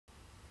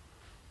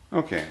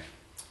Okay.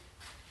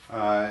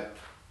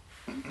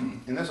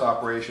 In this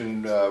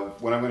operation,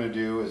 what I'm going to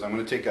do is I'm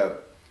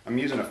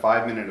using a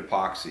 5-minute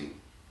epoxy.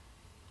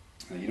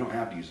 Now, you don't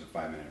have to use a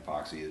 5-minute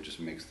epoxy, it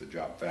just makes the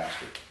job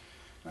faster.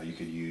 You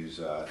could use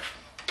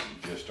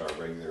just our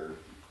regular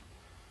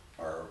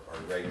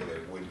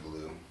wood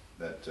glue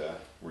that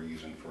we're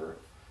using for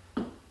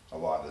a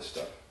lot of this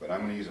stuff. But I'm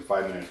going to use a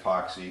 5-minute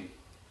epoxy.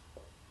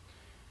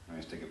 I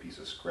just take a piece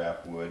of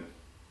scrap wood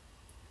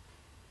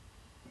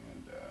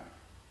and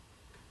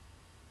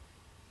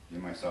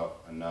give myself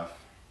enough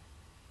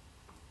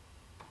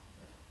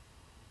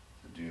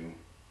to do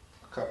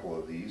a couple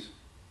of these.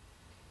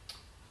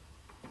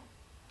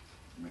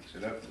 Mix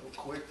it up real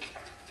quick.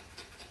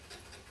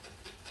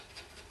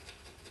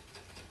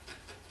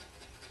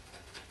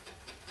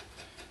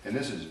 And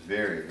this is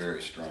very,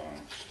 very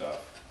strong stuff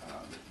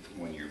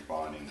when you're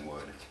bonding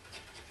wood.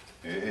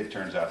 It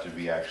turns out to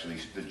be actually,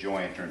 the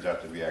joint turns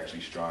out to be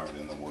actually stronger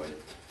than the wood.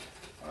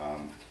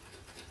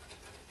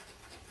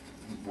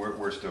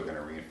 We're still going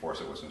to reinforce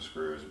it with some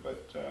screws,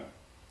 but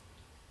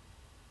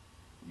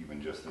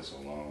even just this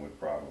alone would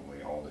probably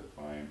hold it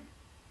fine.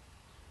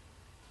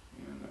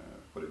 And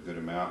put a good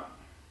amount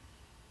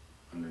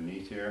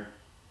underneath here.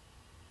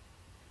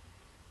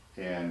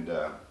 And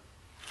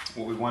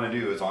what we want to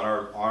do is on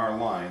our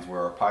lines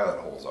where our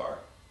pilot holes are,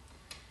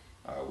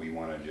 we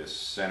want to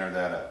just center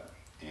that up.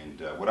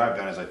 And what I've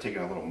done is I've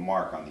taken a little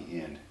mark on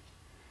the end,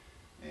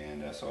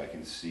 and so I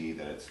can see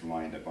that it's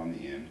lined up on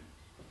the end.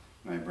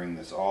 And I bring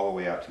this all the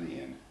way out to the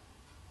end.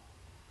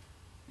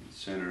 And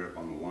center it up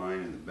on the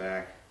line in the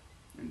back,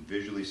 and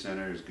visually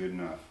centered is good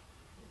enough.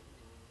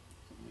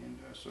 And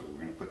so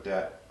we're going to put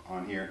that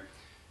on here.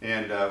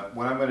 And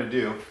what I'm going to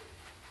do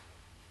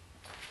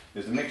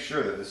is to make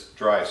sure that this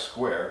dries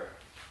square,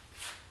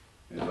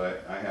 is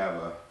I have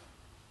a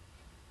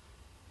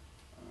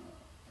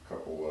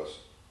couple of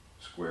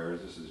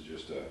squares. This is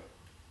just a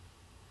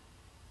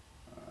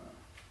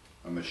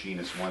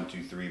machinist 1,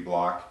 2, 3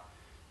 block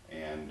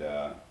and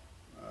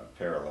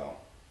parallel,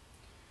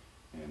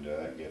 and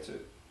that gets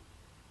it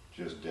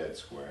just dead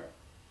square.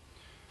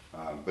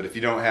 But if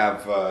you don't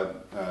have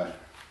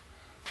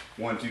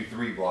 1, 2,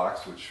 3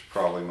 blocks, which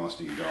probably most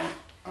of you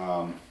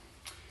don't,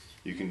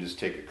 you can just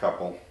take a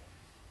couple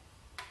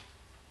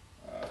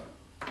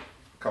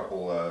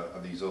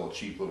of these little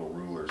cheap little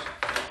rulers,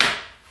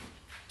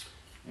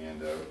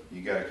 and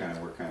you got to kind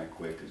of work kind of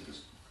quick,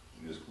 because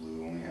this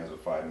glue only has a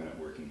 5-minute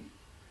working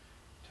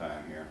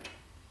time here,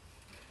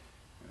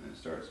 and then it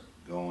starts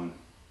going.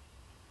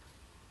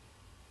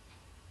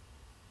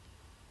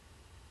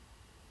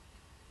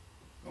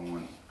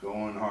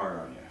 Going hard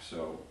on you.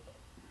 So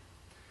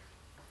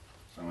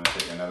I'm going to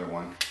take another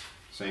one,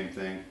 same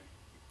thing,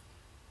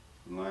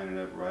 line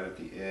it up right at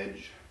the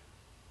edge,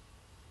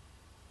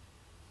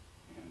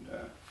 and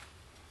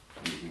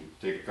you can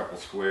take a couple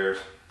squares,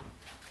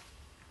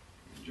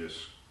 just,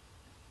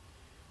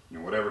 you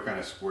know, whatever kind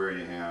of square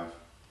you have,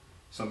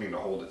 something to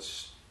hold it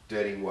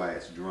steady while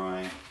it's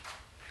drying,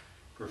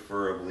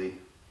 preferably.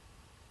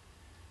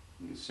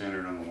 You can center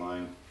it on the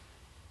line,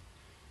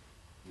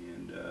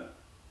 and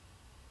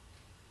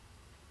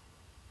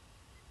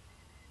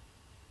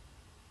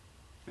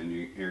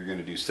you're going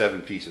to do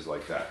 7 pieces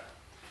like that.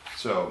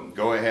 So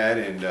go ahead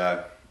and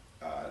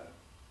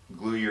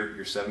glue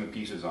your 7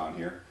 pieces on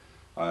here.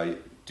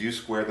 Do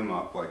square them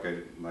up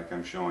like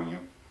I'm showing you,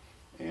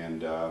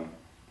 and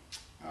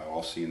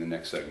I'll see you in the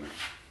next segment.